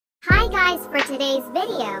guys, for today's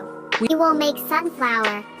video, we will make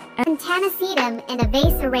sunflower and Tanacetum in a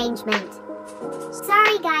vase arrangement.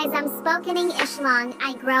 Sorry guys, I'm spokening Ishlong.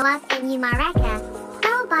 I grow up in Yhurieko,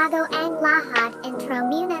 Pro Bago ang Lahat Intro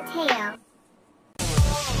Muna Teo.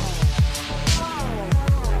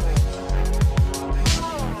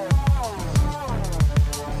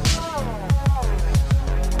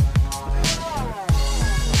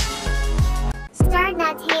 Start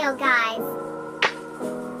na tayo guys.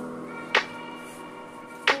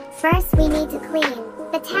 First we need to clean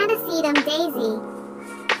the Tanacetum daisy.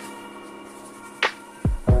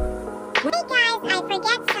 Hey guys, I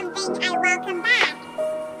forget something. I will come back.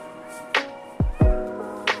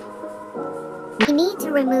 We need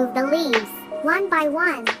to remove the leaves, one by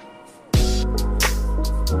one.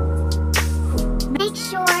 Make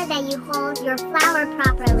sure that you hold your flower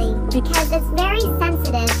properly, because it's very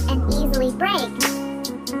sensitive and easily breaks.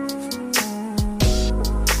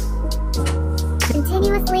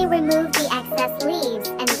 Continuously remove the excess leaves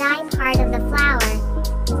and dye part of the flower.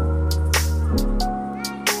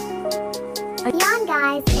 Ayan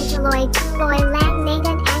guys, ituloy tuloy lang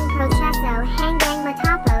natin ang proseso hanggang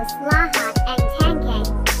matapos lahat ang tangkay.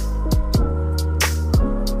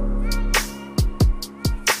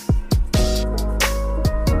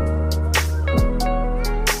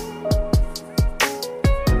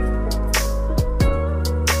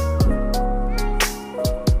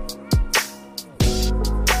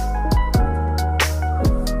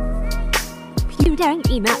 Pudang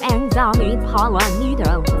ina ang dami pala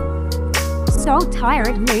nito. So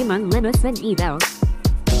tired naman linisan ito.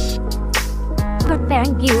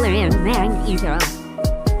 Pagbangulan ng ito.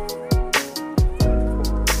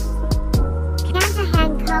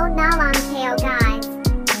 Kantahan ko na lang kayo guys.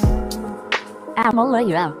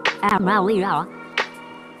 Amalia.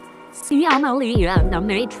 Si Amalia na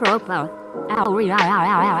may tropa. Amelia.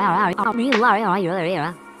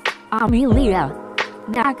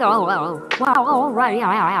 Nako.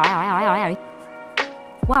 Waray-waray.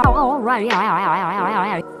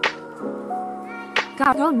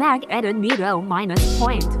 Gago mag-edit nito minus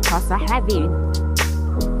point kasi heavy.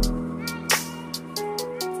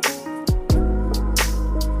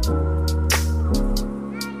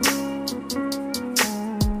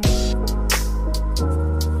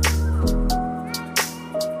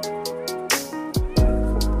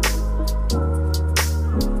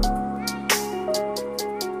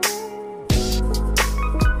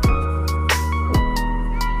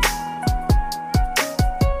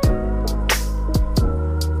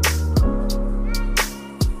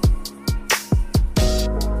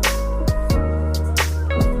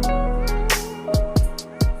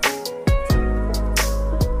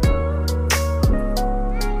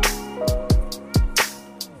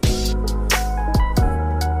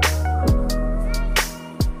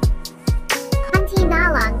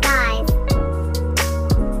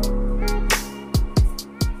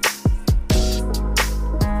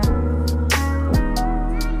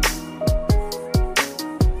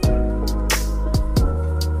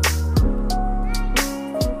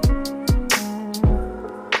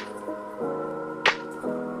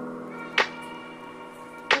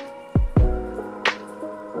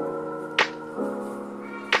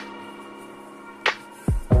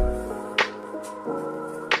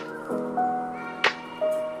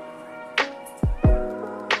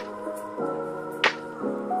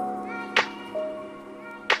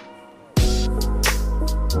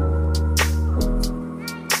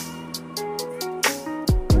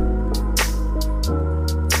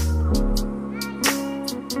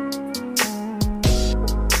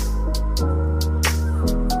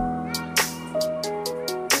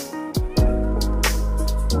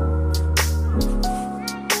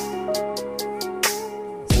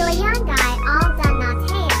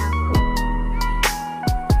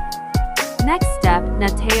 Next step,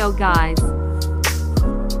 Nateo guys.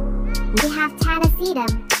 We have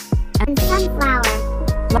Tanacetum and sunflower.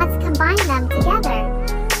 Let's combine them together.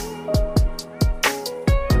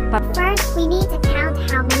 But first we need to count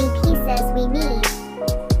how many pieces we need.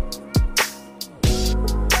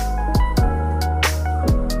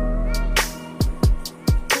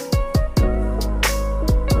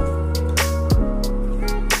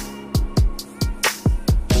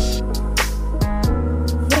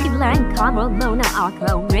 Kamo mona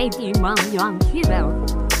ako ready mong yung kilo.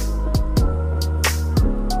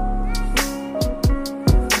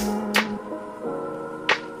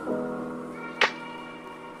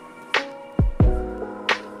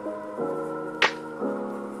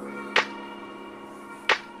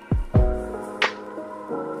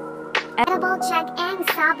 Double check ang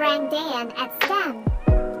sobrang dayan at stem.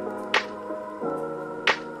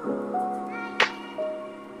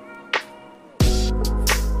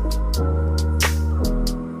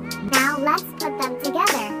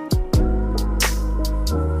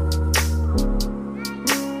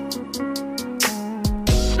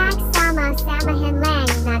 samahan lang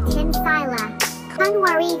natin sila.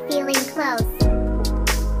 Kunwari feeling close.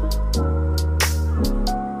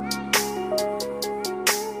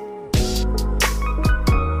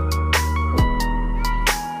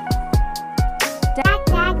 Dag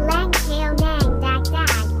lang kayo nang dag.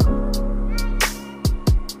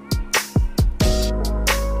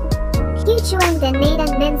 Kuchuan din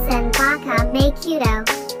natin minsan baka may kudo.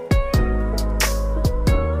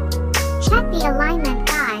 Check the alignment,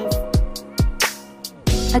 guys.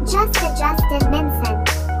 Adjusted minsan.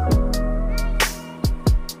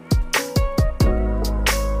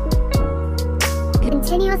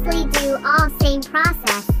 Continuously do all same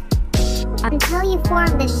process until you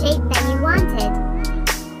form the shape that you wanted.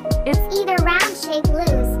 It's either round shape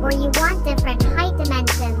loose or you want different height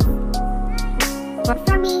dimensions. But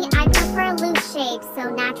for me, I prefer loose shape so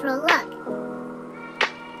natural look.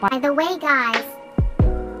 By the way, guys,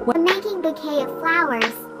 when making bouquet of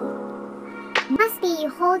flowers, must be you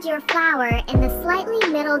hold your flower in the slightly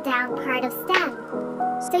middle down part of stem,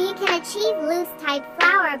 so you can achieve loose type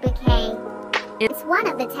flower bouquet. It's one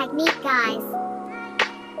of the technique, guys.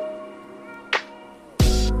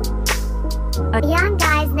 Ayan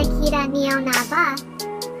guys, nakita niyo na ba?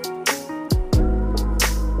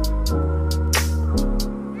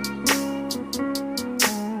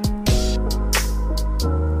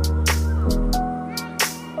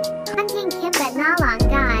 Hunting kimbet na lang,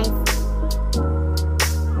 guys.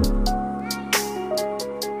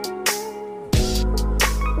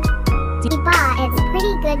 Diba, it's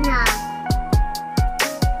pretty good na.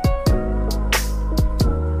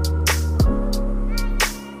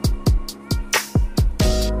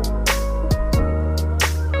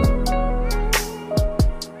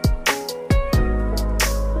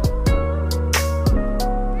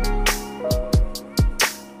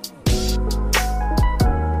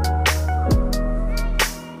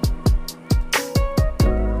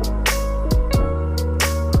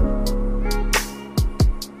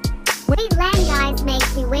 Wait lang guys, make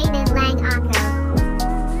you wait in lang ako.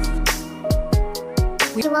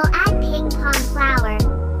 We will add ping pong flower.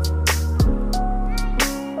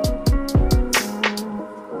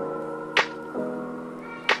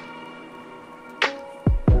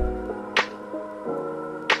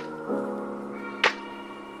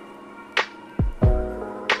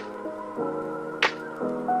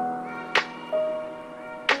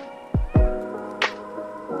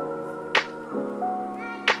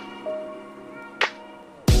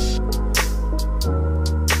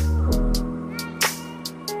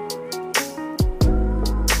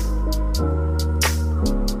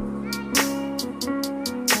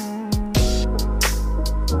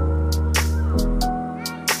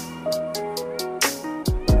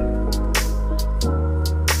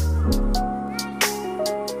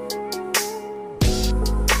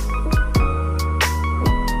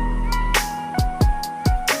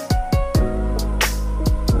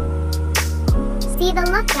 See the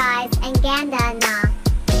look guys, and ganda na.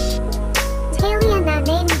 Talia na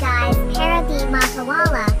name guys, para di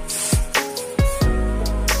makawala.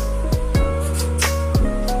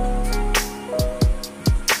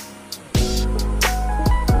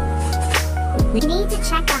 We need to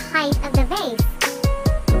check the height of the vase.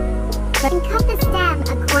 Then cut the stem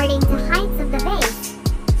according to heights of the vase.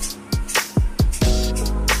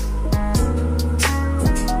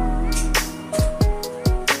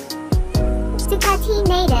 Sukati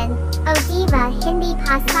Naden, O Diva Hindi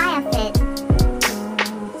Pasaya fit.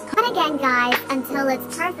 Cut again guys until it's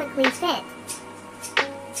perfectly fit.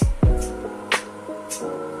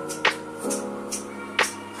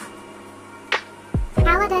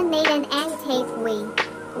 Paladin Naden Ang Tape We.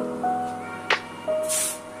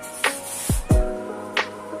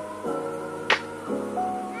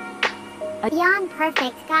 Ayan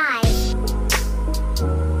perfect guys.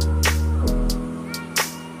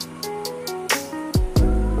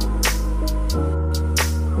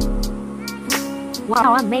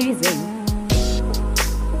 Wow, amazing!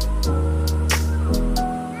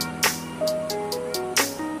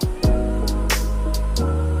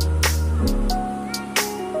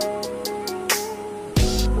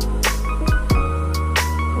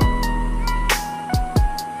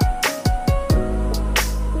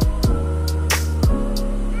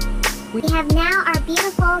 We have now our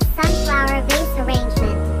beautiful sunflower vase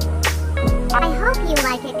arrangement. I hope you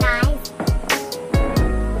like it guys.